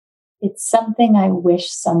It's something I wish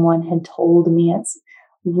someone had told me. It's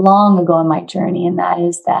long ago in my journey, and that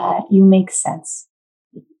is that you make sense.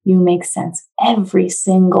 You make sense. Every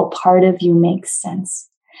single part of you makes sense.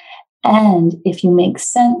 And if you make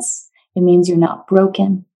sense, it means you're not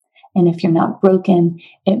broken. And if you're not broken,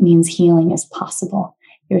 it means healing is possible.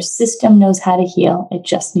 Your system knows how to heal. It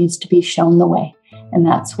just needs to be shown the way. And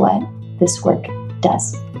that's what this work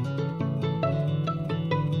does.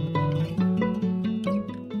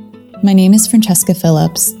 My name is Francesca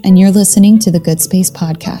Phillips, and you're listening to the Good Space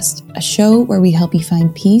Podcast, a show where we help you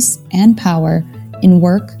find peace and power in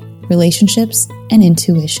work, relationships, and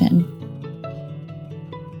intuition.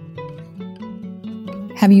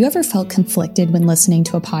 Have you ever felt conflicted when listening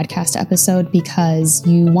to a podcast episode because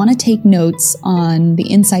you want to take notes on the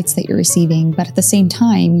insights that you're receiving, but at the same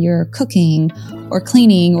time, you're cooking or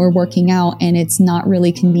cleaning or working out and it's not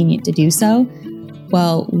really convenient to do so?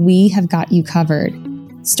 Well, we have got you covered.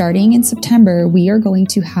 Starting in September, we are going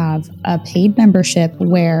to have a paid membership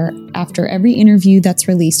where after every interview that's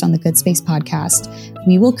released on the Good Space podcast,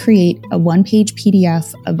 we will create a one-page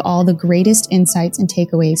PDF of all the greatest insights and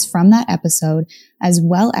takeaways from that episode, as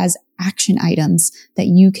well as action items that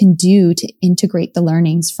you can do to integrate the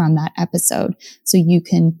learnings from that episode. So you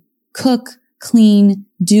can cook, clean,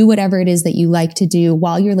 do whatever it is that you like to do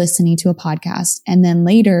while you're listening to a podcast. And then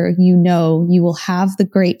later, you will have the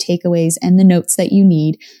great takeaways and the notes that you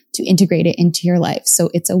need to integrate it into your life.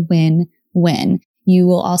 So it's a win-win. You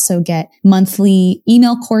will also get monthly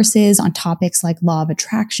email courses on topics like law of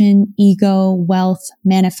attraction, ego, wealth,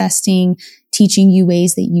 manifesting, teaching you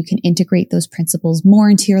ways that you can integrate those principles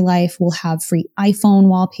more into your life. We'll have free iPhone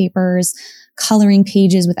wallpapers, coloring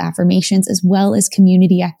pages with affirmations, as well as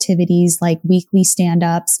community activities like weekly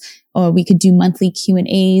stand-ups, or we could do monthly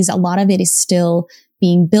Q&As. A lot of it is still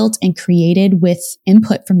being built and created with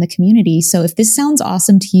input from the community. So if this sounds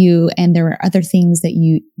awesome to you and there are other things that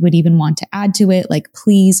you would even want to add to it, like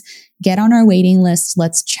please get on our waiting list.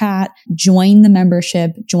 Let's chat, join the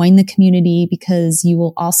membership, join the community, because you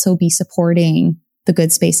will also be supporting the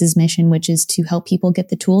Good Space's mission, which is to help people get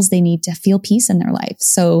the tools they need to feel peace in their life.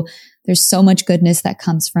 So there's so much goodness that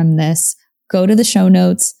comes from this. Go to the show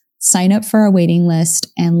notes, sign up for our waiting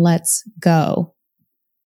list, and let's go.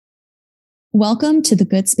 Welcome to the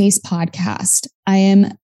Good Space Podcast. I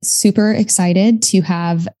am super excited to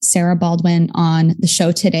have Sarah Baldwin on the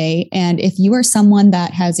show today. And if you are someone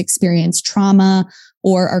that has experienced trauma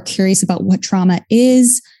or are curious about what trauma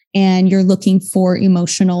is, and you're looking for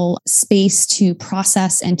emotional space to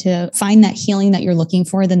process and to find that healing that you're looking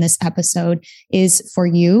for, then this episode is for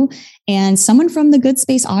you. And someone from the Good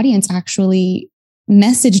Space audience actually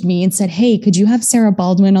messaged me and said, hey, could you have Sarah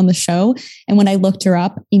Baldwin on the show? And when I looked her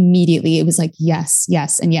up, immediately it was like, yes,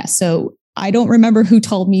 yes, and yes. So I don't remember who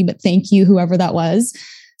told me, but thank you, whoever that was.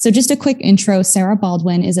 So just a quick intro, Sarah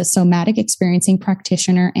Baldwin is a somatic experiencing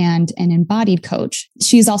practitioner and an embodied coach.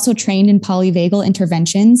 She is also trained in polyvagal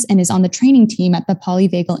interventions and is on the training team at the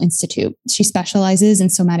Polyvagal Institute. She specializes in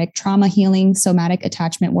somatic trauma healing, somatic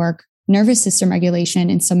attachment work, nervous system regulation,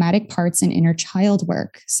 and somatic parts and inner child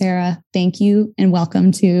work. Sarah, thank you and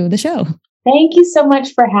welcome to the show. Thank you so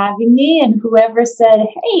much for having me. And whoever said,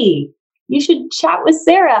 hey, you should chat with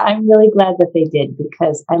Sarah, I'm really glad that they did,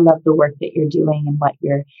 because I love the work that you're doing and what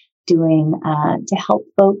you're doing to help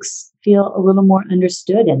folks feel a little more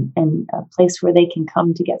understood and a place where they can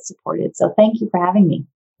come to get supported. So thank you for having me.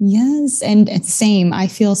 Yes. And same. I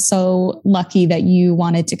feel so lucky that you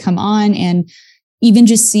wanted to come on, and even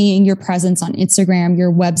just seeing your presence on Instagram,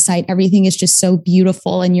 your website, everything is just so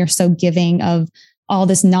beautiful and you're so giving of all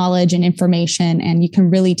this knowledge and information, and you can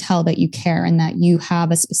really tell that you care and that you have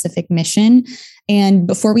a specific mission. And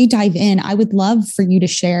before we dive in, I would love for you to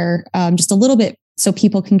share just a little bit so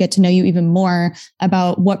people can get to know you even more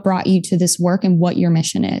about what brought you to this work and what your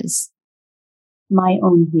mission is. My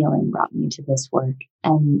own healing brought me to this work,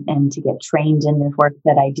 and to get trained in the work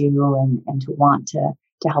that I do and to want to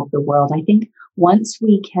help the world. I think once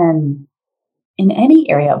we can, in any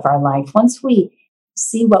area of our life, once we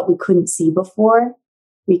see what we couldn't see before,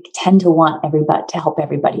 we tend to want everybody to help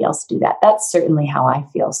everybody else do that. That's certainly how I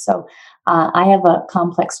feel. So I have a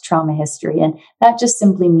complex trauma history, and that just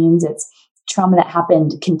simply means it's trauma that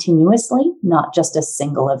happened continuously, not just a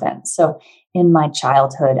single event. So in my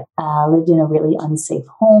childhood, I lived in a really unsafe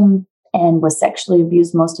home and was sexually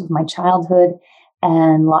abused most of my childhood,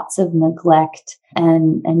 and lots of neglect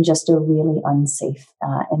and just a really unsafe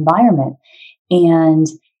environment. And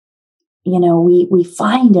we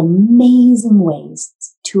find amazing ways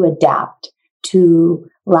to adapt to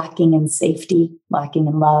lacking in safety, lacking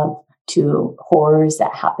in love, to horrors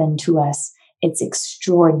that happen to us. It's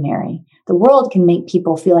extraordinary. the world can make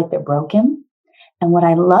people feel like they're broken. And what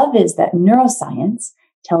I love is that neuroscience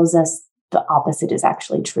tells us the opposite is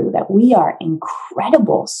actually true, that we are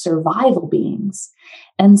incredible survival beings.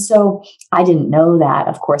 And so I didn't know that,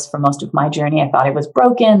 of course, for most of my journey. I thought I was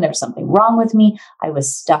broken. There was something wrong with me. I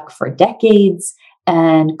was stuck for decades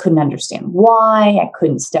and couldn't understand why. I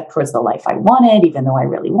couldn't step towards the life I wanted, even though I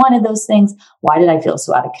really wanted those things. Why did I feel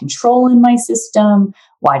so out of control in my system?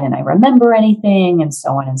 Why didn't I remember anything? And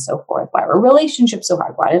so on and so forth. Why were relationships so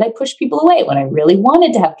hard? Why did I push people away when I really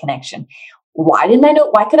wanted to have connection? Why didn't I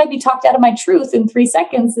know? Why could I be talked out of my truth in 3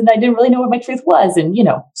 seconds and I didn't really know what my truth was? And,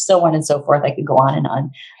 so on and so forth. I could go on and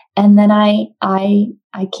on. And then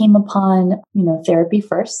I came upon, therapy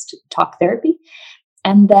first, talk therapy.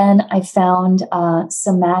 And then I found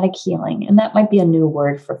somatic healing. And that might be a new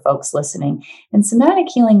word for folks listening. And somatic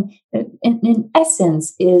healing, in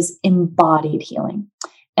essence, is embodied healing.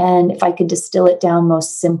 And if I could distill it down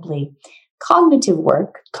most simply, cognitive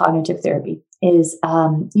work, cognitive therapy, is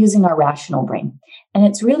using our rational brain. And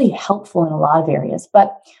it's really helpful in a lot of areas.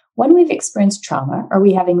 But when we've experienced trauma or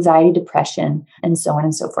we have anxiety, depression, and so on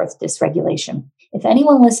and so forth, dysregulation, if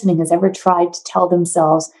anyone listening has ever tried to tell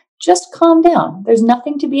themselves, just calm down, there's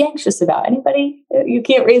nothing to be anxious about. Anybody? You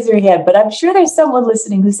can't raise your hand, but I'm sure there's someone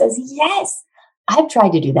listening who says, yes, I've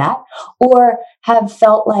tried to do that. Or have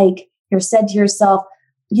felt like you're said to yourself,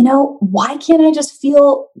 why can't I just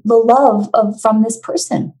feel the love from this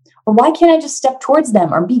person? Or why can't I just step towards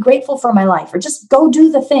them or be grateful for my life or just go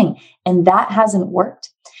do the thing? And that hasn't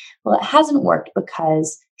worked. Well, it hasn't worked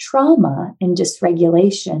because trauma and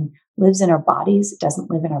dysregulation lives in our bodies. It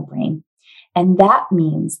doesn't live in our brain. And that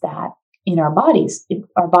means that in our bodies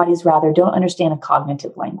rather don't understand a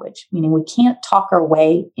cognitive language, meaning we can't talk our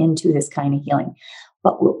way into this kind of healing.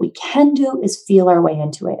 But what we can do is feel our way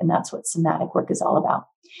into it. And that's what somatic work is all about.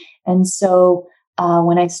 And so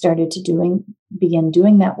when I started to begin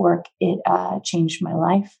doing that work, it changed my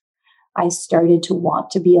life. I started to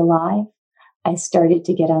want to be alive. I started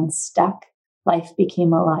to get unstuck. Life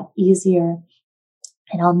became a lot easier.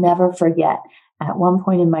 And I'll never forget, at one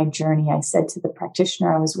point in my journey, I said to the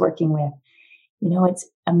practitioner I was working with, it's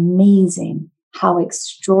amazing how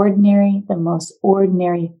extraordinary the most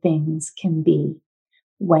ordinary things can be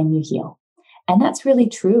when you heal. And that's really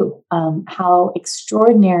true. How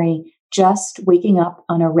extraordinary just waking up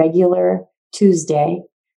on a regular Tuesday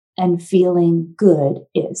and feeling good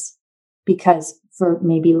is. Because for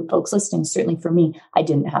maybe folks listening, certainly for me, I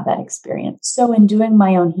didn't have that experience. So in doing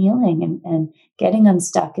my own healing and getting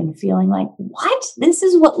unstuck and feeling like, what? This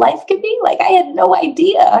is what life could be? Like, I had no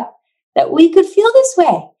idea that we could feel this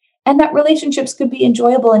way and that relationships could be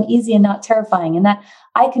enjoyable and easy and not terrifying, and that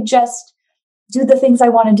I could just do the things I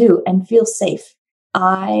want to do and feel safe.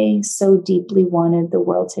 I so deeply wanted the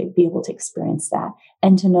world to be able to experience that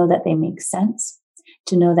and to know that they make sense,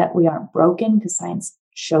 to know that we aren't broken because science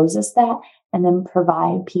shows us that, and then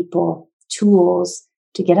provide people tools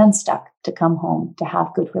to get unstuck, to come home, to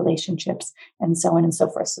have good relationships, and so on and so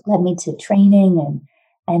forth. So it led me to training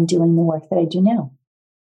and doing the work that I do now.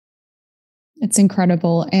 It's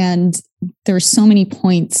incredible. And there's so many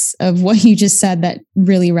points of what you just said that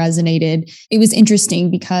really resonated. It was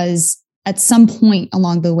interesting because at some point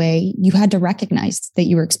along the way, you had to recognize that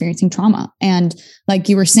you were experiencing trauma. And like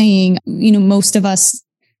you were saying, most of us,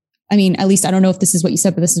 at least I don't know if this is what you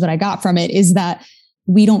said, but this is what I got from it, is that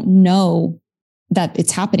we don't know that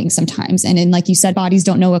it's happening sometimes. And like you said, bodies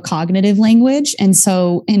don't know a cognitive language. And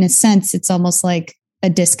so in a sense, it's almost like a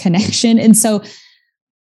disconnection. And so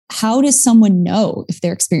how does someone know if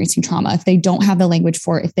they're experiencing trauma, if they don't have the language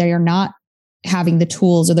for it, if they are not having the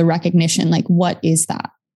tools or the recognition? Like, what is that?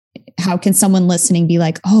 How can someone listening be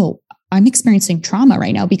like, oh, I'm experiencing trauma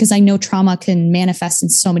right now? Because I know trauma can manifest in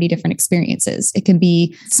so many different experiences. It can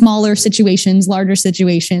be smaller situations, larger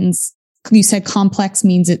situations. You said complex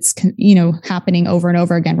means it's, happening over and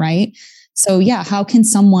over again, right? So yeah, how can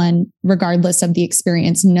someone, regardless of the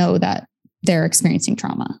experience, know that they're experiencing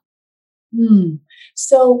trauma?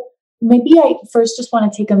 So maybe I first just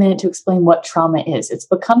want to take a minute to explain what trauma is. It's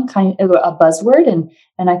become kind of a buzzword,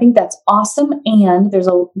 and I think that's awesome. And there's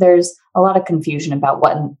a lot of confusion about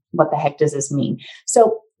what the heck does this mean.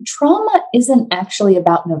 So trauma isn't actually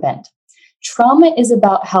about an event. Trauma is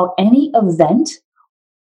about how any event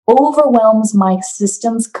overwhelms my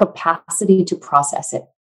system's capacity to process it.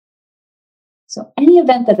 So any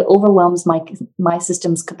event that overwhelms my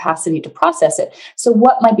system's capacity to process it. So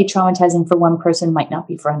what might be traumatizing for one person might not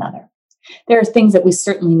be for another. There are things that we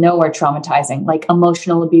certainly know are traumatizing, like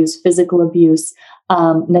emotional abuse, physical abuse,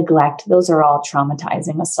 neglect. Those are all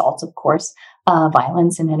traumatizing. Assault, of course,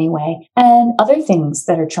 violence in any way. And other things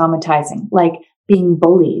that are traumatizing, like being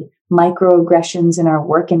bullied, microaggressions in our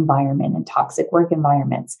work environment and toxic work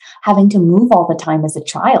environments, having to move all the time as a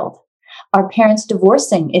child, our parents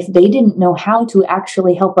divorcing if they didn't know how to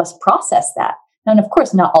actually help us process that. And of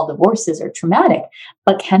course, not all divorces are traumatic,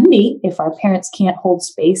 but can be if our parents can't hold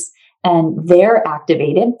space and they're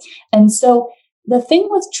activated. And so the thing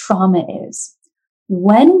with trauma is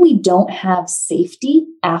when we don't have safety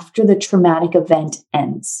after the traumatic event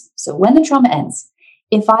ends. So when the trauma ends,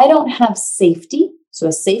 if I don't have safety, so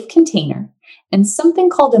a safe container, and something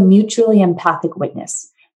called a mutually empathic witness,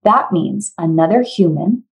 that means another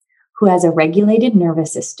human who has a regulated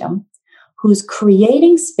nervous system, who's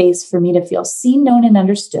creating space for me to feel seen, known, and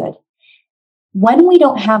understood. When we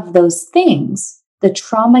don't have those things, the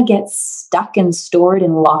trauma gets stuck and stored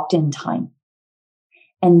and locked in time.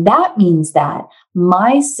 And that means that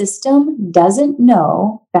my system doesn't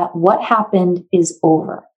know that what happened is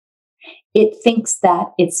over. It thinks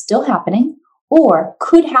that it's still happening or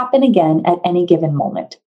could happen again at any given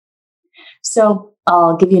moment. So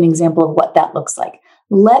I'll give you an example of what that looks like.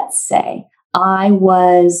 Let's say I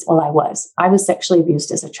was sexually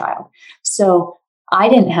abused as a child. So I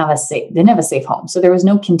didn't have a safe home. So there was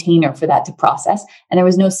no container for that to process, and there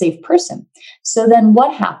was no safe person. So then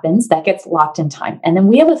what happens? That gets locked in time. And then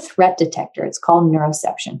we have a threat detector. It's called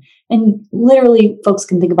neuroception. And literally, folks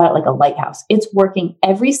can think about it like a lighthouse. It's working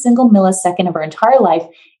every single millisecond of our entire life.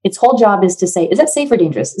 Its whole job is to say, is that safe or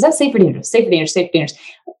dangerous? Is that safe or dangerous? Safe or dangerous? Safe or dangerous?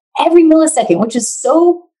 Every millisecond, which is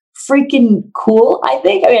so freaking cool, I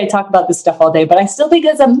think. I talk about this stuff all day, but I still think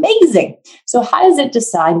it's amazing. So how does it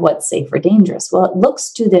decide what's safe or dangerous? Well, it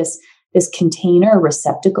looks to this container,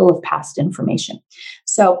 receptacle of past information.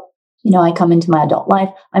 So, I come into my adult life.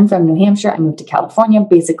 I'm from New Hampshire. I moved to California,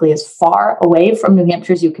 basically as far away from New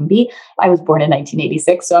Hampshire as you can be. I was born in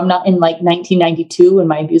 1986, so I'm not in like 1992 when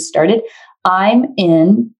my abuse started. I'm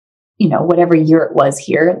in, whatever year it was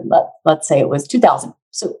here. Let's say it was 2000.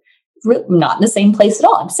 So not in the same place at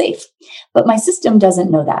all. I'm safe. But my system doesn't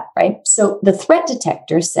know that, right? So the threat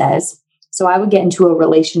detector says, so I would get into a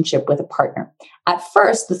relationship with a partner. At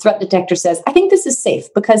first, the threat detector says, I think this is safe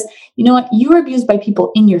because you know what? You were abused by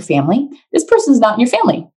people in your family. This person's not in your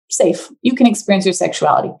family. Safe. You can experience your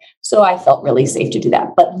sexuality. So I felt really safe to do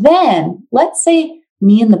that. But then let's say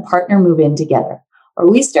me and the partner move in together, or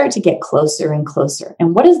we start to get closer and closer.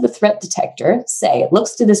 And what does the threat detector say? It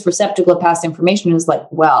looks to this receptacle of past information and is like,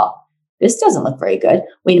 well, this doesn't look very good.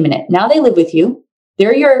 Wait a minute. Now they live with you.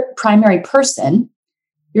 They're your primary person.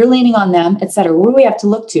 You're leaning on them, et cetera. What do we have to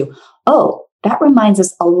look to? Oh, that reminds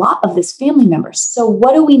us a lot of this family member. So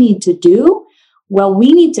what do we need to do? Well,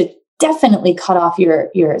 we need to definitely cut off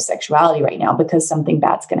your sexuality right now because something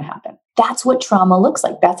bad's going to happen. That's what trauma looks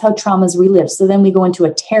like. That's how trauma is relived. So then we go into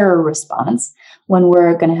a terror response when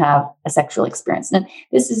we're going to have a sexual experience. And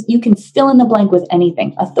you can fill in the blank with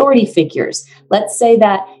anything. Authority figures. Let's say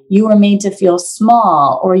that you were made to feel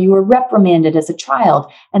small or you were reprimanded as a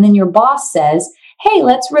child. And then your boss says, hey,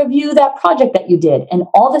 let's review that project that you did. And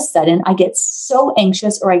all of a sudden I get so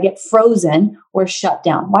anxious or I get frozen or shut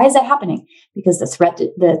down. Why is that happening? Because the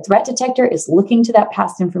threat detector is looking to that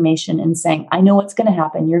past information and saying, I know what's going to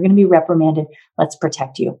happen. You're going to be reprimanded. Let's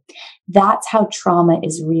protect you. That's how trauma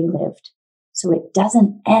is relived. So it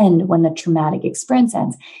doesn't end when the traumatic experience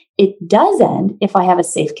ends. It does end if I have a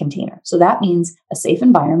safe container. So that means a safe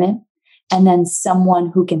environment and then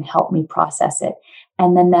someone who can help me process it.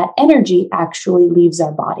 And then that energy actually leaves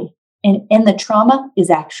our body. And the trauma is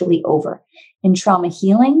actually over. In trauma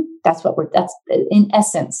healing, that's in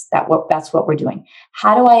essence, that's what we're doing.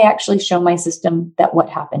 How do I actually show my system that what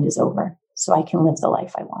happened is over so I can live the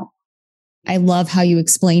life I want? I love how you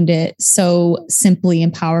explained it so simply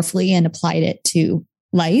and powerfully and applied it to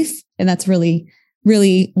life. And that's really,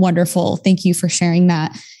 really wonderful. Thank you for sharing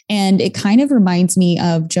that. And it kind of reminds me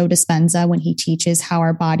of Joe Dispenza when he teaches how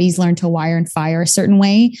our bodies learn to wire and fire a certain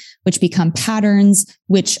way, which become patterns,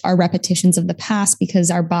 which are repetitions of the past,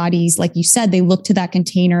 because our bodies, like you said, they look to that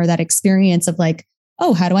container, that experience of like,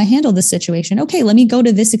 oh, how do I handle this situation? Okay, let me go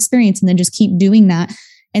to this experience and then just keep doing that.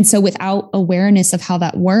 And so without awareness of how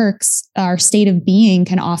that works, our state of being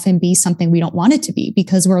can often be something we don't want it to be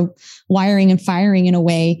because we're wiring and firing in a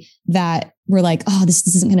way that we're like, oh, this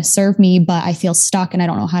isn't going to serve me, but I feel stuck and I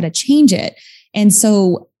don't know how to change it. And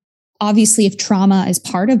so obviously, if trauma is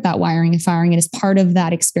part of that wiring and firing, it is part of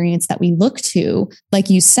that experience that we look to, like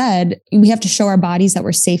you said, we have to show our bodies that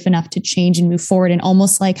we're safe enough to change and move forward, and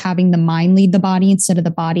almost like having the mind lead the body instead of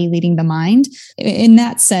the body leading the mind. In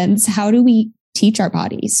that sense, how do we teach our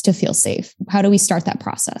bodies to feel safe? How do we start that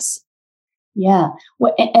process? Yeah.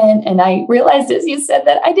 Well, and I realized as you said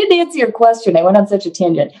that I didn't answer your question. I went on such a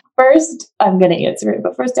tangent. First, I'm going to answer it.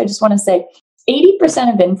 But first, I just want to say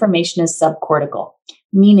 80% of information is subcortical,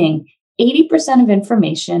 meaning 80% of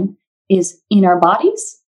information is in our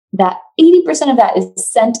bodies. That 80% of that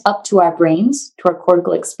is sent up to our brains, to our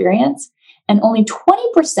cortical experience, and only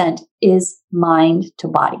 20% is mind to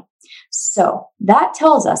body. So that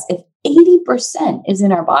tells us if 80% is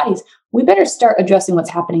in our bodies, we better start addressing what's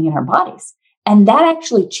happening in our bodies. And that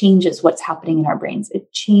actually changes what's happening in our brains.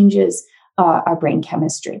 It changes our brain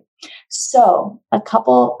chemistry. So a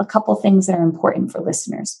couple things that are important for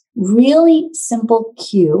listeners. Really simple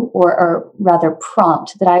cue or rather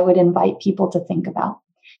prompt that I would invite people to think about.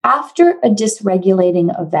 After a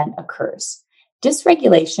dysregulating event occurs,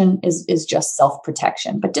 dysregulation is just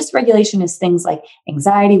self-protection, but dysregulation is things like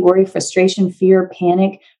anxiety, worry, frustration, fear,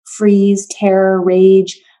 panic, freeze, terror,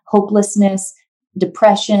 rage, hopelessness,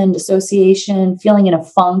 depression, dissociation, feeling in a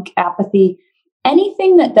funk, apathy.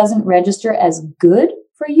 Anything that doesn't register as good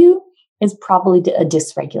for you is probably a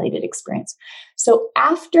dysregulated experience. So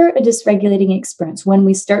after a dysregulating experience, when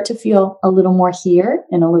we start to feel a little more here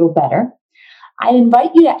and a little better, I invite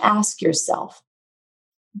you to ask yourself,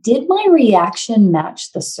 did my reaction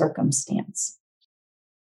match the circumstance?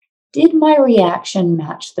 Did my reaction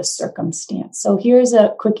match the circumstance? So here's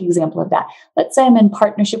a quick example of that. Let's say I'm in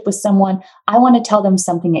partnership with someone. I want to tell them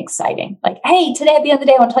something exciting. Like, hey, today at the end of the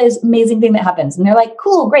day, I want to tell you this amazing thing that happens. And they're like,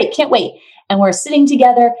 cool, great, can't wait. And we're sitting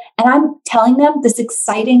together and I'm telling them this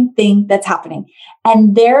exciting thing that's happening.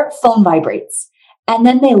 And their phone vibrates. And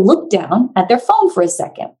then they look down at their phone for a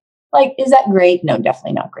second. Like, is that great? No,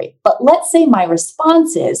 definitely not great. But let's say my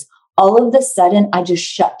response is all of a sudden I just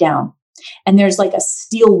shut down. And there's like a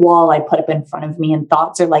steel wall I put up in front of me and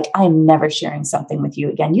thoughts are like, I am never sharing something with you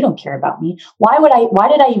again. You don't care about me. Why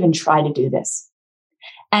did I even try to do this?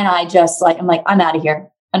 And I'm like, I'm out of here.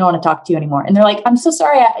 I don't want to talk to you anymore. And they're like, I'm so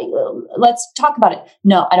sorry. Let's talk about it.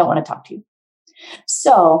 No, I don't want to talk to you.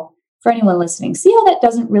 So for anyone listening, see how that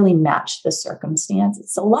doesn't really match the circumstance.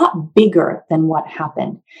 It's a lot bigger than what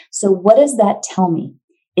happened. So what does that tell me?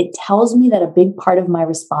 It tells me that a big part of my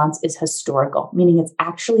response is historical, meaning it's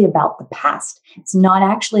actually about the past. It's not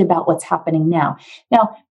actually about what's happening now.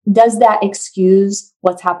 Now, does that excuse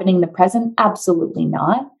what's happening in the present? Absolutely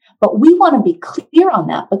not. But we want to be clear on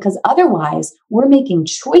that because otherwise we're making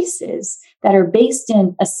choices that are based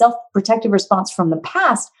in a self-protective response from the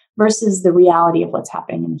past versus the reality of what's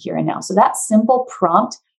happening in the here and now. So that simple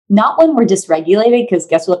prompt, not when we're dysregulated, because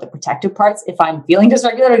guess what? The protective parts, if I'm feeling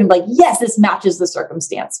dysregulated, I'm like, yes, this matches the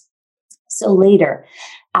circumstance. So later,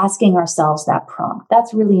 asking ourselves that prompt,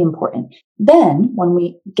 that's really important. Then when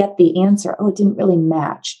we get the answer, oh, it didn't really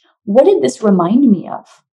match. What did this remind me of?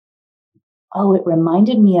 Oh, it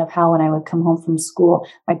reminded me of how when I would come home from school,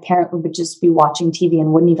 my parent would just be watching TV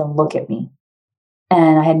and wouldn't even look at me.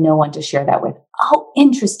 And I had no one to share that with. Oh,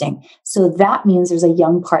 interesting. So that means there's a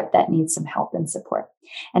young part that needs some help and support.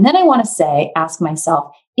 And then I want to ask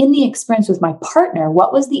myself, in the experience with my partner,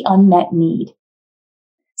 what was the unmet need?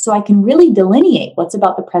 So I can really delineate what's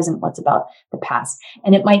about the present, what's about the past.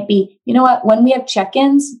 And it might be, you know what, when we have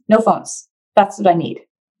check-ins, no phones. That's what I need.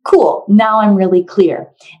 Cool. Now I'm really clear.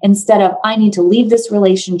 Instead of, I need to leave this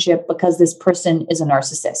relationship because this person is a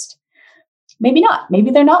narcissist. Maybe not. Maybe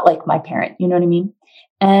they're not like my parent. You know what I mean?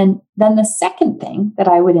 And then the second thing that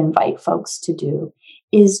I would invite folks to do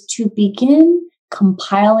is to begin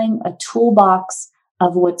compiling a toolbox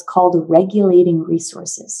of what's called regulating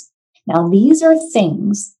resources. Now, these are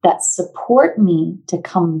things that support me to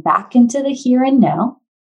come back into the here and now,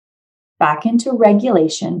 back into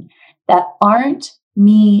regulation, that aren't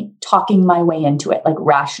me talking my way into it, like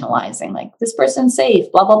rationalizing, like this person's safe,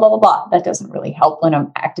 blah, blah, blah, blah, blah. That doesn't really help when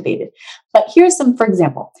I'm activated. But here's some, for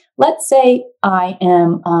example, let's say I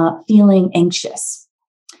am feeling anxious.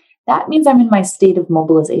 That means I'm in my state of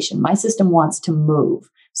mobilization. My system wants to move.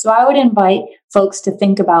 So I would invite folks to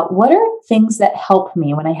think about what are things that help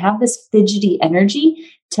me when I have this fidgety energy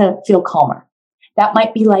to feel calmer. That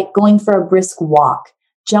might be like going for a brisk walk,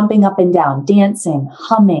 jumping up and down, dancing,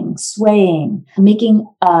 humming, swaying, making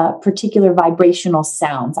particular vibrational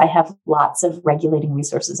sounds. I have lots of regulating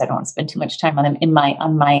resources. I don't want to spend too much time on them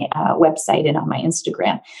on my website and on my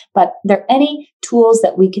Instagram. But there are any tools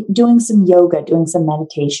that we can, doing some yoga, doing some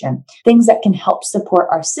meditation, things that can help support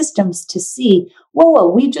our systems to see, whoa,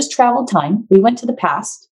 we've just traveled time. We went to the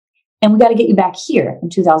past and we got to get you back here in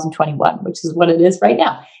 2021, which is what it is right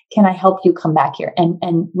now. Can I help you come back here?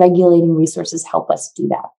 And regulating resources help us do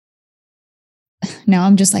that. Now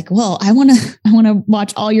I'm just like, well, I want to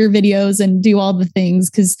watch all your videos and do all the things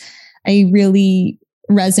because I really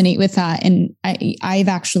resonate with that. And I've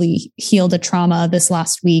actually healed a trauma this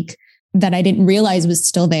last week that I didn't realize was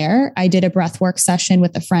still there. I did a breathwork session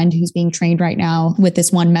with a friend who's being trained right now with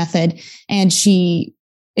this one method. And she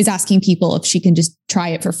is asking people if she can just try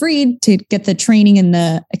it for free to get the training and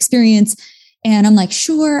the experience. And I'm like,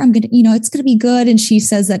 sure, I'm going to, it's going to be good. And she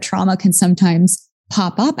says that trauma can sometimes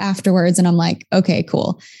pop up afterwards. And I'm like, okay,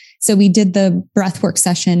 cool. So we did the breathwork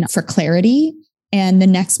session for clarity. And the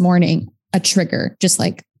next morning, a trigger just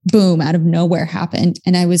like boom out of nowhere happened.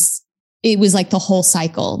 And it was like the whole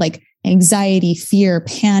cycle, like anxiety, fear,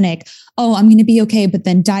 panic. Oh, I'm going to be okay. But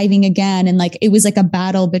then diving again. And like, it was like a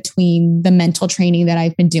battle between the mental training that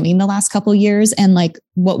I've been doing the last couple of years and like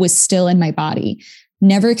what was still in my body.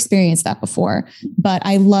 Never experienced that before. But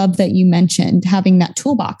I love that you mentioned having that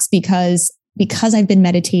toolbox because I've been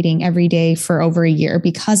meditating every day for over a year,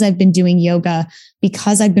 because I've been doing yoga,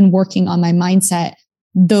 because I've been working on my mindset.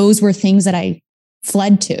 Those were things that I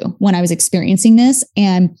fled to when I was experiencing this.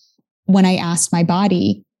 And when I asked my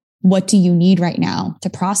body, what do you need right now to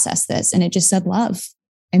process this? And it just said love.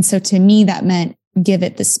 And so to me, that meant give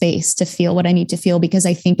it the space to feel what I need to feel, because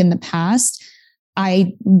I think in the past,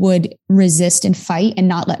 I would resist and fight and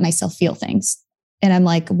not let myself feel things. And I'm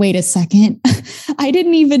like, wait a second. I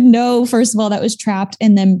didn't even know, first of all, that was trapped.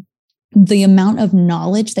 And then the amount of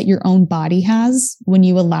knowledge that your own body has when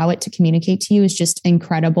you allow it to communicate to you is just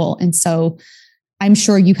incredible. And so I'm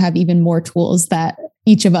sure you have even more tools that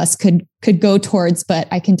each of us could go towards, but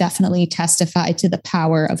I can definitely testify to the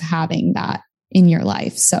power of having that in your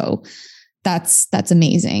life. So that's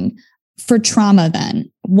amazing. For trauma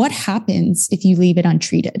then, what happens if you leave it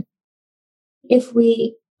untreated? If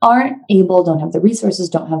we aren't able, don't have the resources,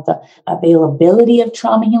 don't have the availability of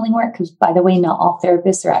trauma healing work, because by the way, not all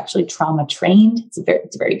therapists are actually trauma trained. It's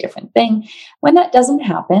a very different thing. When that doesn't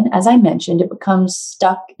happen, as I mentioned, it becomes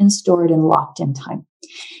stuck and stored and locked in time.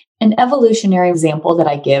 An evolutionary example that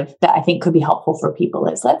I give that I think could be helpful for people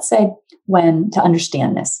is, let's say to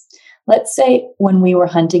understand this, let's say when we were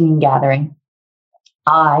hunting and gathering,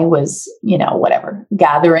 I was,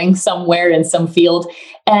 gathering somewhere in some field,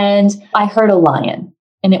 and I heard a lion,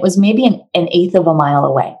 and it was maybe an eighth of a mile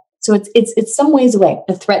away. So it's some ways away.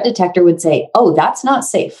 The threat detector would say, oh, that's not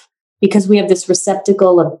safe, because we have this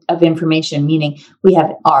receptacle of information, meaning we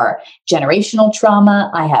have our generational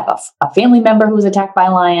trauma. I have a family member who was attacked by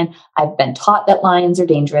a lion. I've been taught that lions are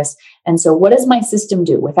dangerous. And so what does my system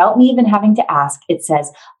do? Without me even having to ask, it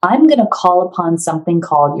says, I'm going to call upon something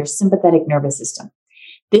called your sympathetic nervous system.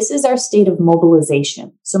 This is our state of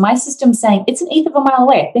mobilization. So my system's saying, it's an eighth of a mile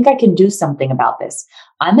away. I think I can do something about this.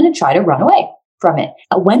 I'm going to try to run away from it.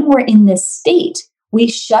 When we're in this state, we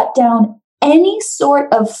shut down any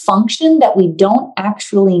sort of function that we don't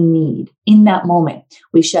actually need in that moment.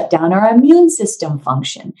 We shut down our immune system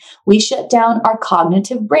function. We shut down our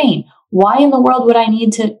cognitive brain. Why in the world would I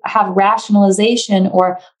need to have rationalization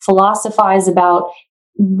or philosophize about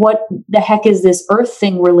what the heck is this earth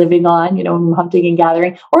thing we're living on, hunting and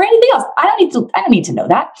gathering, or anything else? I don't need to know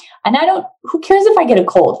that. And who cares if I get a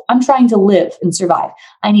cold? I'm trying to live and survive.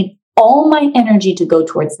 I need all my energy to go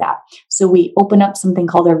towards that. So we open up something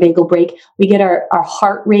called our vagal brake. We get our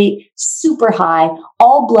heart rate super high,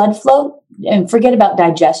 all blood flow, and forget about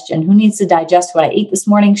digestion. Who needs to digest what I ate this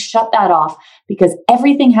morning? Shut that off, because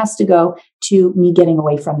everything has to go to me getting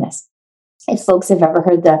away from this. If folks have ever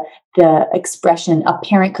heard the expression, a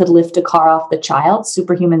parent could lift a car off the child,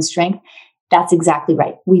 superhuman strength, that's exactly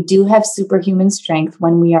right. We do have superhuman strength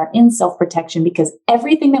when we are in self-protection, because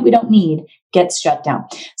everything that we don't need gets shut down.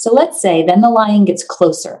 So let's say then the lion gets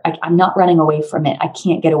closer. I'm not running away from it. I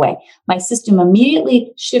can't get away. My system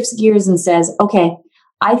immediately shifts gears and says, okay,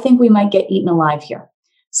 I think we might get eaten alive here.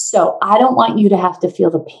 So I don't want you to have to feel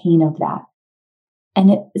the pain of that. And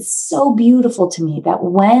it's so beautiful to me that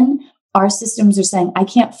when our systems are saying, I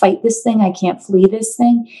can't fight this thing, I can't flee this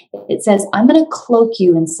thing, it says, I'm going to cloak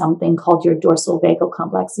you in something called your dorsal vagal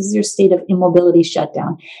complex. This is your state of immobility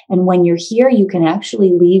shutdown. And when you're here, you can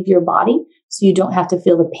actually leave your body so you don't have to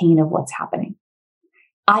feel the pain of what's happening.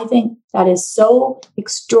 I think that is so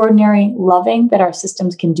extraordinary, loving that our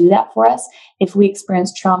systems can do that for us. If we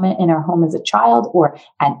experience trauma in our home as a child or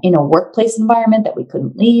in a workplace environment that we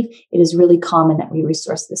couldn't leave, it is really common that we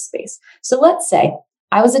resource this space. So let's say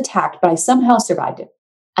I was attacked, but I somehow survived it.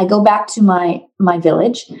 I go back to my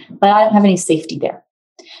village, but I don't have any safety there.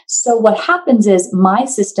 So what happens is my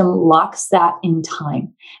system locks that in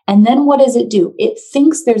time. And then what does it do? It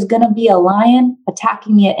thinks there's going to be a lion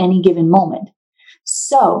attacking me at any given moment.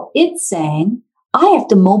 So it's saying, I have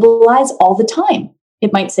to mobilize all the time.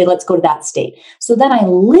 It might say, let's go to that state. So then I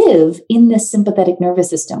live in this sympathetic nervous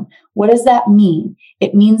system. What does that mean?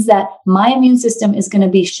 It means that my immune system is going to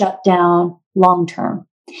be shut down long-term.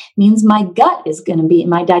 It means my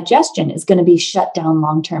digestion is going to be shut down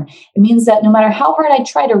long term. It means that no matter how hard I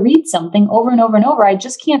try to read something over and over and over, I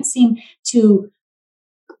just can't seem to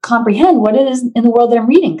comprehend what it is in the world that I'm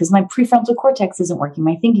reading because my prefrontal cortex isn't working,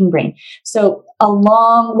 my thinking brain. So a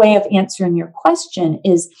long way of answering your question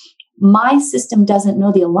is my system doesn't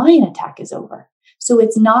know the lion attack is over. So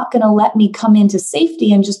it's not going to let me come into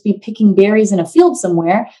safety and just be picking berries in a field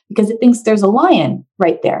somewhere because it thinks there's a lion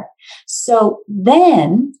right there. So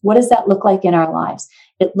then what does that look like in our lives?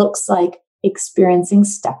 It looks like experiencing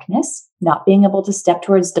stuckness, not being able to step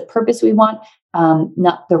towards the purpose we want,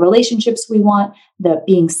 not the relationships we want, the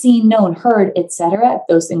being seen, known, heard, etc. If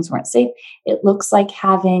those things weren't safe, it looks like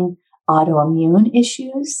having autoimmune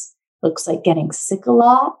issues, looks like getting sick a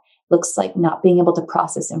lot, looks like not being able to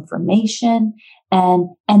process information.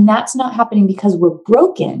 And that's not happening because we're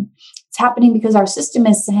broken. It's happening because our system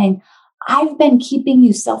is saying, I've been keeping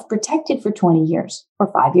you self-protected for 20 years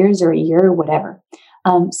or 5 years or a year or whatever.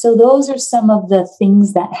 So those are some of the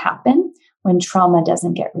things that happen when trauma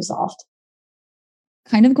doesn't get resolved.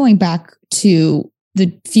 Kind of going back to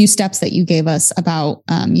the few steps that you gave us about,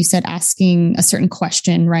 you said asking a certain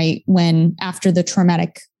question, right? When after the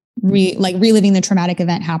traumatic, reliving the traumatic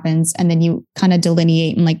event happens, and then you kind of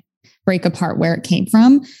delineate and like break apart where it came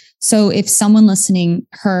from. So if someone listening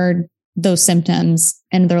heard those symptoms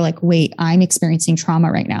and they're like, wait, I'm experiencing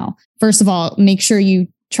trauma right now. First of all, make sure you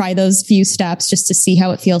try those few steps just to see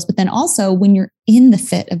how it feels. But then also when you're in the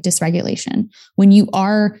fit of dysregulation, when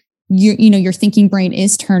your thinking brain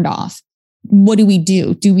is turned off, what do we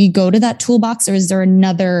do? Do we go to that toolbox, or is there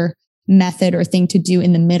another method or thing to do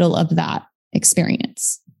in the middle of that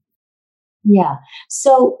experience? Yeah.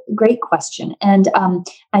 So great question. And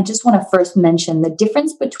I just want to first mention the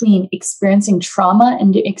difference between experiencing trauma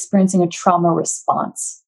and experiencing a trauma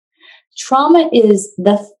response. Trauma is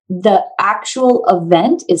the actual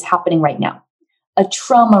event is happening right now. A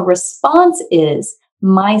trauma response is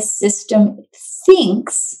my system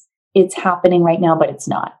thinks it's happening right now, but it's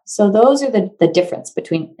not. So those are the difference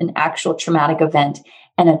between an actual traumatic event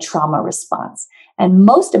and a trauma response. And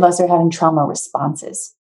most of us are having trauma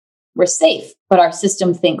responses. We're safe, but our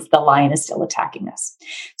system thinks the lion is still attacking us.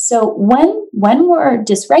 So when we're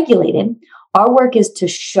dysregulated, our work is to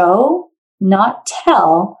show, not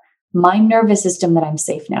tell my nervous system that I'm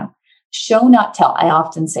safe now. Show, not tell. I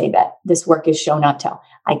often say that this work is show, not tell.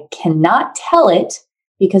 I cannot tell it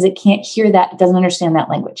because it can't hear that, it doesn't understand that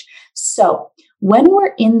language. So when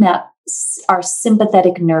we're in our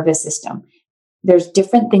sympathetic nervous system, there's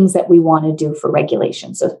different things that we want to do for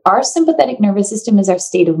regulation. So our sympathetic nervous system is our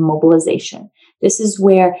state of mobilization. This is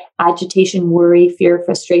where agitation, worry, fear,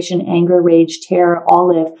 frustration, anger, rage, terror all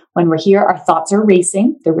live. When we're here, our thoughts are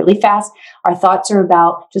racing. They're really fast. Our thoughts are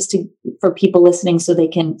about, for people listening so they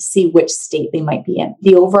can see which state they might be in.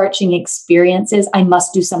 The overarching experience is, I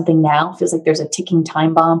must do something now. It feels like there's a ticking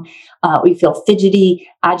time bomb. We feel fidgety,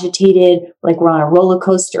 agitated, like we're on a roller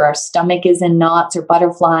coaster. Our stomach is in knots or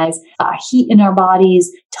butterflies, heat in our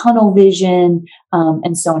bodies, tunnel vision,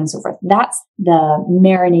 and so on and so forth. That's the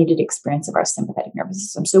marinated experience of our sympathetic nervous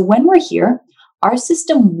system. So when we're here, our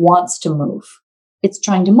system wants to move. It's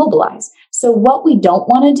trying to mobilize. So what we don't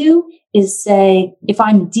want to do is say, if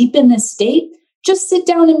I'm deep in this state, just sit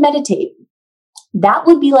down and meditate. That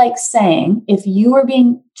would be like saying, if you were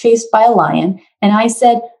being chased by a lion and I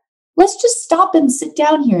said, let's just stop and sit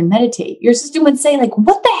down here and meditate. Your system would say, like,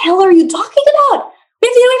 what the hell are you talking about? We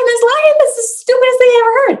have to get away from this lion. This is the stupidest thing I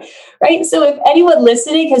ever heard. Right? So if anyone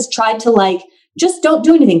listening has tried to just don't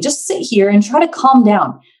do anything, just sit here and try to calm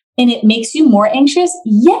down, and it makes you more anxious,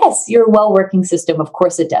 yes, you're a well-working system. Of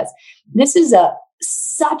course it does. This is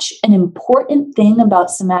such an important thing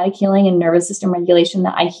about somatic healing and nervous system regulation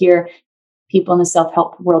that I hear people in the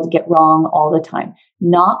self-help world get wrong all the time.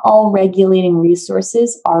 Not all regulating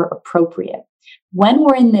resources are appropriate. When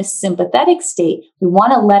we're in this sympathetic state, we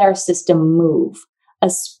want to let our system move,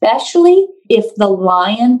 especially if the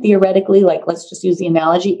lion, theoretically, let's just use the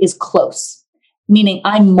analogy, is close, meaning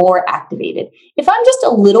I'm more activated. If I'm just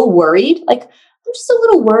a little worried, it's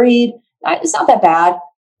not that bad,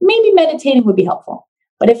 maybe meditating would be helpful.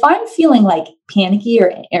 But if I'm feeling panicky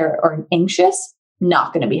or anxious,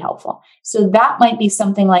 not going to be helpful. So that might be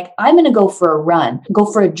something like, I'm going to go for a run, go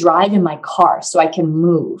for a drive in my car so I can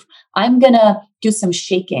move. I'm going to do some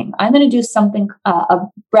shaking. I'm going to do something, a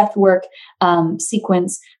breath work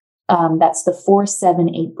sequence. That's the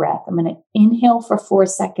 4-7-8 breath. I'm going to inhale for 4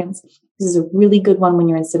 seconds. This is a really good one when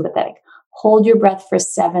you're in sympathetic. Hold your breath for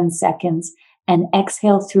 7 seconds and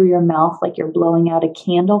exhale through your mouth like you're blowing out a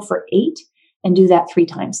candle for 8, and do that 3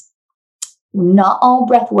 times. Not all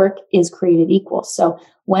breath work is created equal. So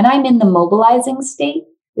when I'm in the mobilizing state,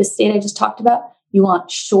 this state I just talked about, you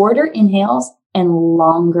want shorter inhales and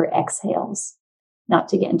longer exhales. Not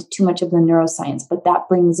to get into too much of the neuroscience, but that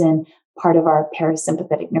brings in part of our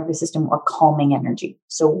parasympathetic nervous system or calming energy.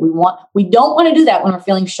 So we don't want to do that when we're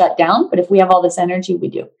feeling shut down, but if we have all this energy, we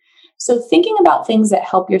do. So thinking about things that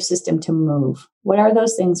help your system to move, what are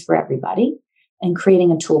those things for everybody? And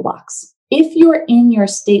creating a toolbox. If you're in your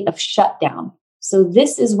state of shutdown, so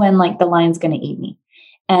this is when like the lion's going to eat me.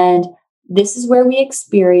 And this is where we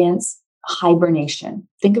experience hibernation.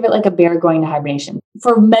 Think of it like a bear going to hibernation.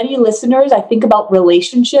 For many listeners, I think about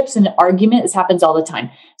relationships and an argument. This happens all the time.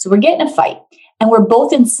 So we're getting a fight and we're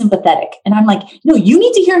both in sympathetic. And I'm like, no, you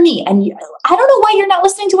need to hear me. And I don't know why you're not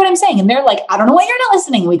listening to what I'm saying. And they're like, I don't know why you're not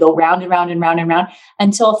listening. And we go round and round and round and round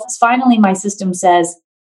until finally my system says,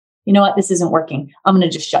 you know what, this isn't working. I'm going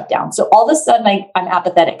to just shut down. So all of a sudden I'm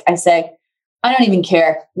apathetic. I say, I don't even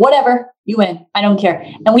care. Whatever, you win. I don't care.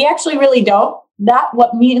 And we actually really don't.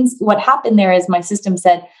 What happened there is my system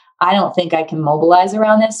said, I don't think I can mobilize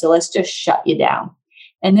around this. So let's just shut you down.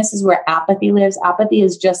 And this is where apathy lives. Apathy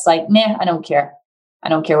is just like, nah, I don't care. I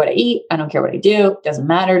don't care what I eat. I don't care what I do. It doesn't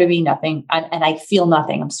matter to me, nothing. And I feel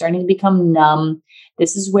nothing. I'm starting to become numb.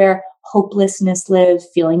 This is where hopelessness lives.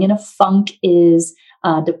 Feeling in a funk is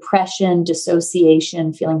depression,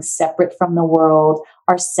 dissociation, feeling separate from the world.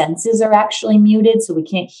 Our senses are actually muted, so we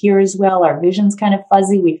can't hear as well. Our vision's kind of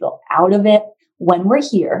fuzzy. We feel out of it. When we're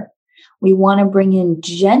here, we want to bring in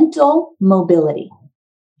gentle mobility.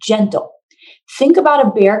 Gentle. Think about a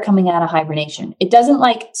bear coming out of hibernation. It doesn't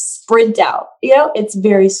like sprint out. It's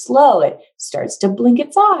very slow. It starts to blink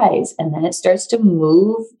its eyes and then it starts to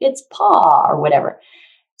move its paw or whatever.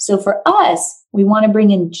 So for us, we want to bring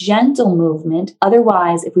in gentle movement.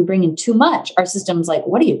 Otherwise, if we bring in too much, our system's like,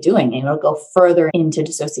 what are you doing? And it'll go further into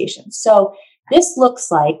dissociation. So this looks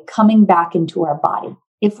like coming back into our body.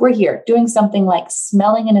 If we're here doing something like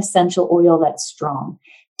smelling an essential oil that's strong,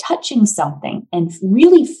 touching something and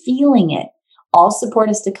really feeling it, all support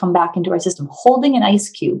us to come back into our system. Holding an ice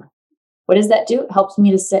cube. What does that do? It helps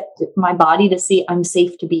me to set my body to see I'm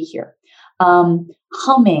safe to be here.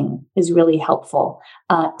 Humming is really helpful.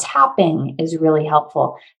 Tapping is really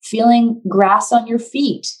helpful. Feeling grass on your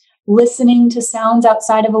feet, listening to sounds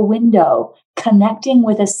outside of a window, connecting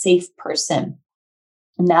with a safe person.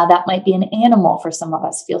 Now that might be an animal for some of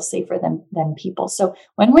us, feels safer than people. So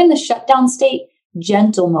when we're in the shutdown state,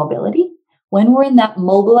 gentle mobility. When we're in that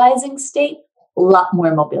mobilizing state, a lot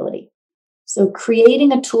more mobility. So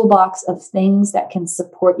creating a toolbox of things that can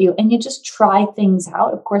support you, and you just try things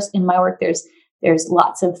out. Of course, in my work, there's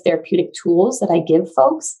lots of therapeutic tools that I give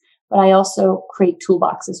folks, but I also create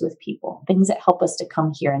toolboxes with people, things that help us to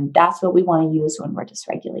come here. And that's what we want to use when we're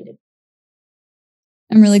dysregulated.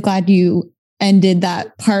 I'm really glad you ended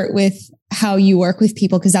that part with how you work with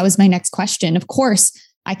people, because that was my next question. Of course,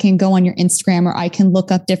 I can go on your Instagram or I can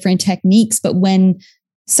look up different techniques, but when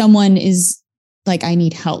someone is like, I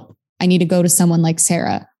need help, I need to go to someone like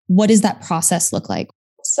Sarah, what does that process look like?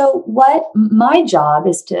 So what my job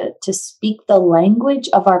is to speak the language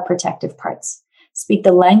of our protective parts, speak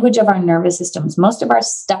the language of our nervous systems. Most of our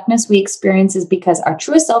stuckness we experience is because our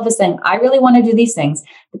truest self is saying, I really want to do these things.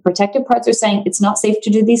 The protective parts are saying it's not safe to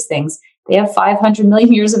do these things. They have 500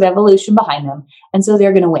 million years of evolution behind them. And so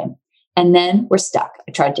they're going to win. And then we're stuck.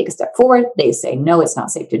 I try to take a step forward. They say, no, it's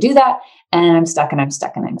not safe to do that. And I'm stuck and I'm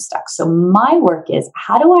stuck and I'm stuck. So my work is,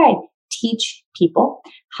 how do I teach people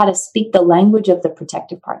how to speak the language of the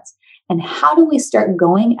protective parts? And how do we start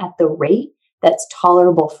going at the rate that's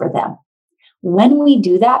tolerable for them? When we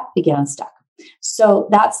do that, we get unstuck. So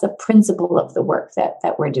that's the principle of the work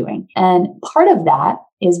that we're doing. And part of that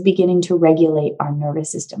is beginning to regulate our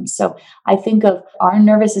nervous system. So I think of our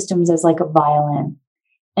nervous systems as like a violin.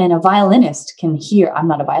 And a violinist can hear, I'm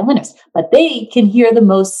not a violinist, but they can hear the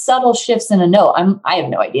most subtle shifts in a note. I have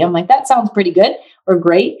no idea. I'm like, that sounds pretty good or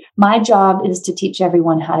great. My job is to teach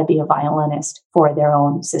everyone how to be a violinist for their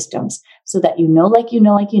own systems so that like you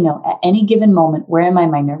know, at any given moment, where am I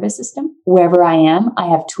in my nervous system? Wherever I am, I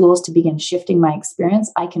have tools to begin shifting my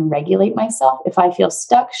experience. I can regulate myself. If I feel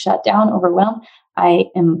stuck, shut down, overwhelmed, I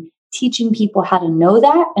am teaching people how to know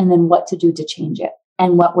that and then what to do to change it.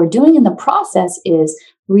 And what we're doing in the process is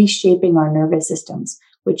reshaping our nervous systems,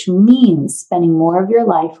 which means spending more of your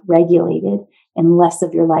life regulated and less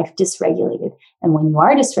of your life dysregulated. And when you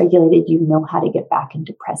are dysregulated, you know how to get back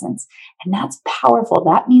into presence. And that's powerful.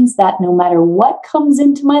 That means that no matter what comes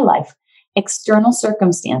into my life, external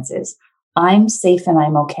circumstances, I'm safe and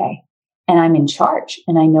I'm okay. And I'm in charge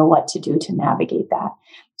and I know what to do to navigate that.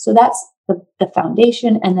 So that's the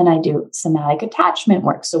foundation. And then I do somatic attachment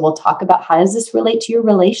work. So we'll talk about how does this relate to your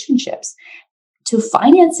relationships, to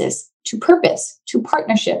finances. to purpose, to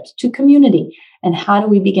partnerships, to community. And how do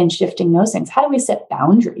we begin shifting those things? How do we set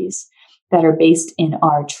boundaries that are based in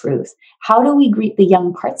our truth? How do we greet the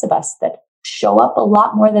young parts of us that show up a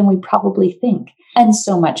lot more than we probably think? And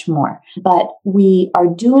so much more. But we are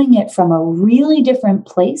doing it from a really different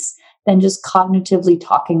place than just cognitively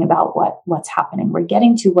talking about what's happening. We're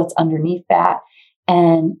getting to what's underneath that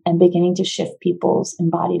and beginning to shift people's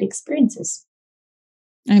embodied experiences.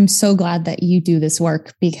 I'm so glad that you do this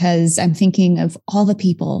work, because I'm thinking of all the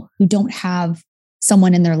people who don't have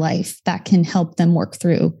someone in their life that can help them work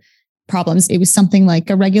through problems. It was something like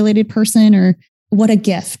a regulated person, or what a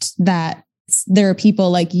gift that there are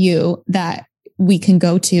people like you that we can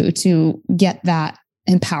go to get that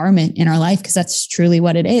empowerment in our life, because that's truly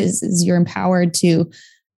what it is you're empowered to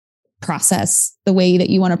process the way that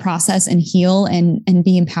you want to process and heal and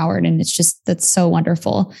be empowered. And it's just, that's so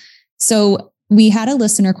wonderful. So we had a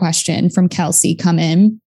listener question from Kelsey come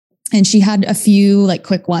in, and she had a few like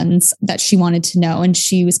quick ones that she wanted to know. And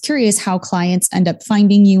she was curious how clients end up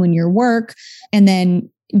finding you and your work. And then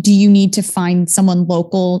do you need to find someone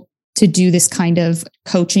local to do this kind of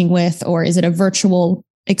coaching with, or is it a virtual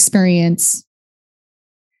experience?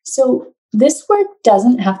 So this work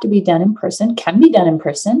doesn't have to be done in person, can be done in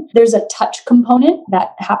person. There's a touch component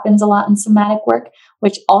that happens a lot in somatic work,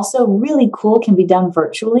 which also really cool, can be done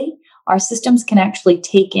virtually. Our systems can actually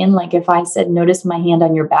take in, like if I said, notice my hand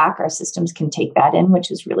on your back, our systems can take that in, which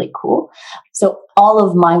is really cool. So all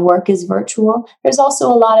of my work is virtual. There's also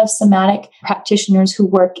a lot of somatic practitioners who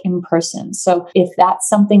work in person. So if that's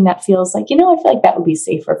something that feels like, I feel like that would be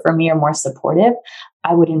safer for me or more supportive,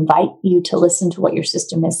 I would invite you to listen to what your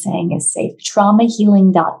system is saying is safe.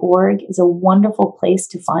 Traumahealing.org is a wonderful place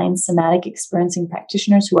to find somatic experiencing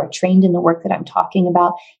practitioners who are trained in the work that I'm talking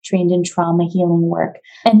about, trained in trauma healing work.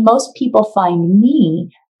 And most people find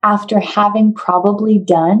me after having probably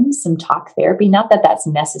done some talk therapy. Not that that's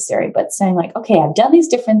necessary, but saying like, okay, I've done these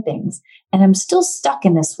different things and I'm still stuck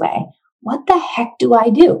in this way. What the heck do I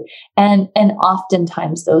do? And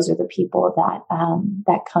oftentimes those are the people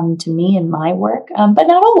that come to me in my work, but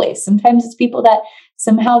not always. Sometimes it's people that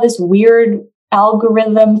somehow this weird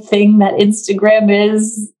algorithm thing that Instagram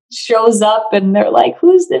is shows up, and they're like,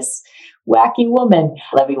 "Who's this wacky woman?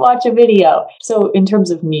 Let me watch a video." So in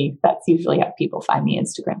terms of me, that's usually how people find me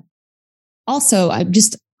Instagram. Also, I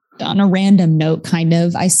just on a random note,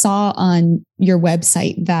 I saw on your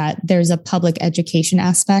website that there's a public education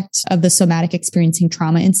aspect of the Somatic Experiencing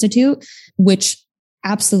Trauma Institute, which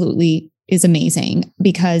absolutely is amazing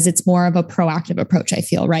because it's more of a proactive approach, I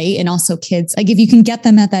feel, right? And also kids, like if you can get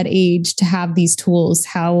them at that age to have these tools,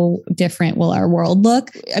 how different will our world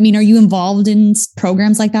look? I mean, are you involved in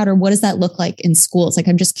programs like that, or what does that look like in schools? Like,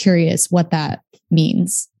 I'm just curious what that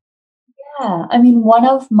means. Yeah, I mean, one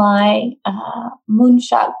of my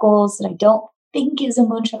moonshot goals that I don't think is a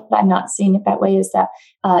moonshot, but I'm not seeing it that way, is that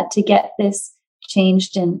to get this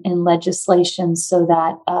changed in legislation so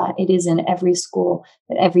that it is in every school,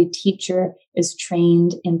 that every teacher is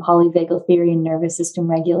trained in polyvagal theory and nervous system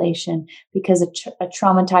regulation, because a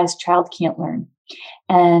traumatized child can't learn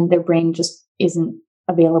and their brain just isn't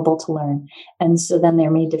available to learn. And so then they're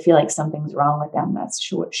made to feel like something's wrong with them. That's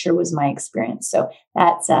sure was my experience. So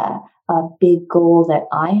that's a big goal that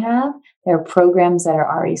I have. There are programs that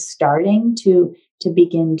are already starting to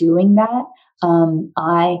begin doing that.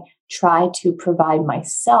 I try to provide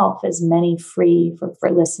myself as many free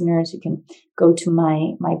for listeners who can go to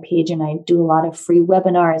my page, and I do a lot of free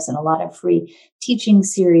webinars and a lot of free teaching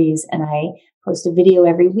series, and I post a video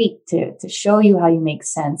every week to show you how you make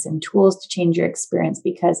sense and tools to change your experience,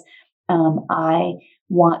 because I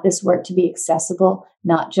want this work to be accessible,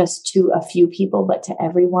 not just to a few people, but to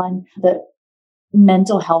everyone. The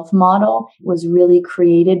mental health model was really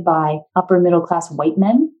created by upper middle class white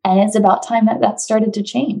men. And it's about time that started to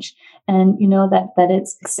change. And, that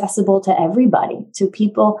it's accessible to everybody, to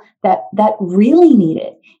people that really need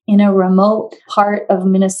it in a remote part of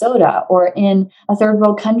Minnesota or in a third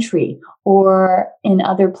world country or in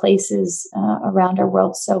other places around our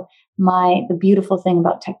world. So the beautiful thing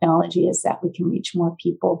about technology is that we can reach more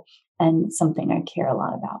people, and something I care a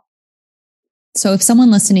lot about. So if someone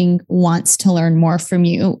listening wants to learn more from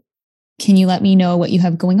you, can you let me know what you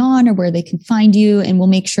have going on or where they can find you? And we'll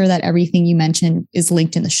make sure that everything you mentioned is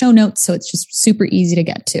linked in the show notes, so it's just super easy to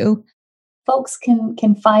get to. Folks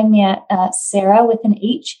can find me at Sarah with an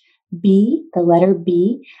H, B, the letter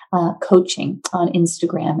B, coaching on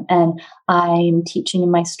Instagram. And I'm teaching in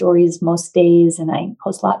my stories most days, and I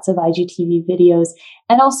post lots of IGTV videos.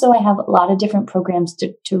 And also I have a lot of different programs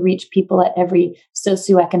to reach people at every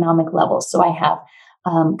socioeconomic level. So I have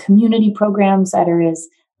community programs that are as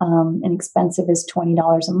inexpensive as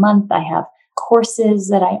 $20 a month. I have courses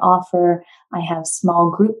that I offer. I have small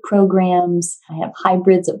group programs. I have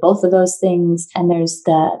hybrids of both of those things. And there's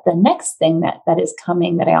the next thing that is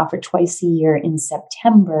coming that I offer twice a year in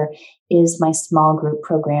September is my small group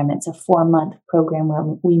program. It's a 4-month program where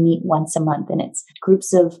we meet once a month, and it's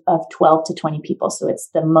groups of 12 to 20 people. So it's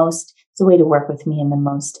a way to work with me in the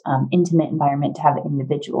most intimate environment to have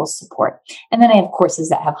individual support. And then I have courses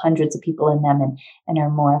that have hundreds of people in them and are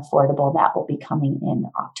more affordable. That will be coming in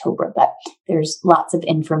October. But there's lots of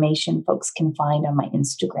information folks can find on my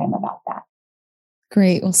Instagram about that.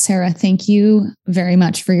 Great. Well, Sarah, thank you very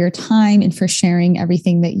much for your time and for sharing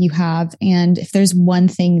everything that you have. And if there's one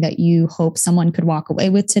thing that you hope someone could walk away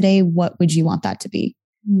with today, what would you want that to be?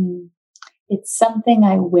 It's something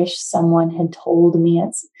I wish someone had told me.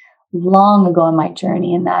 It's long ago in my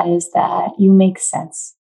journey, and that is that you make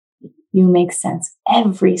sense. You make sense.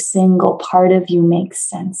 Every single part of you makes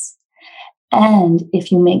sense. And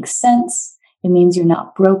if you make sense, it means you're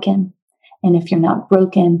not broken. And if you're not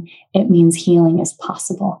broken, it means healing is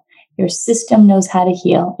possible. Your system knows how to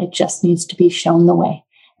heal. It just needs to be shown the way.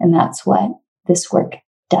 And that's what this work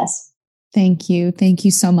does. Thank you. Thank you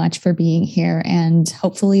so much for being here. And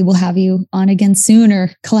hopefully we'll have you on again soon or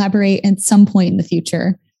collaborate at some point in the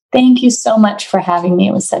future. Thank you so much for having me.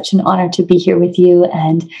 It was such an honor to be here with you.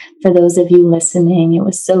 And for those of you listening, it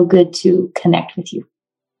was so good to connect with you.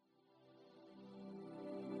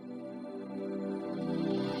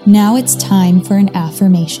 Now it's time for an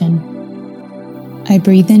affirmation. I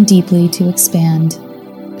breathe in deeply to expand.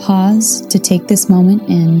 Pause to take this moment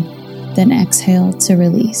in, then exhale to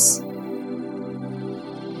release.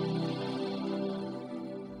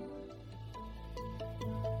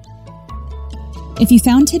 If you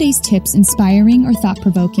found today's tips inspiring or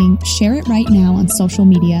thought-provoking, share it right now on social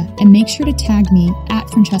media and make sure to tag me at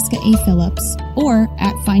Francesca A. Phillips or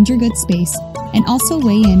at Find Your Good Space, and also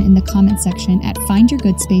weigh in the comment section at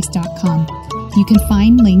findyourgoodspace.com. You can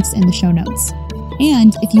find links in the show notes.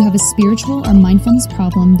 And if you have a spiritual or mindfulness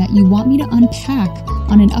problem that you want me to unpack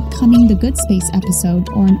on an upcoming The Good Space episode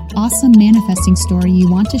or an awesome manifesting story you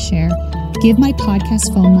want to share, give my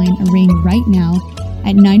podcast phone line a ring right now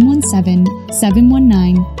at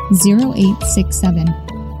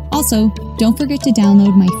 917-719-0867. Also, don't forget to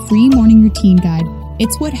download my free morning routine guide.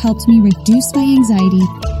 It's what helped me reduce my anxiety,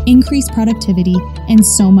 increase productivity, and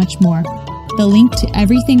so much more. The link to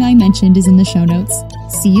everything I mentioned is in the show notes.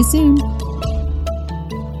 See you soon.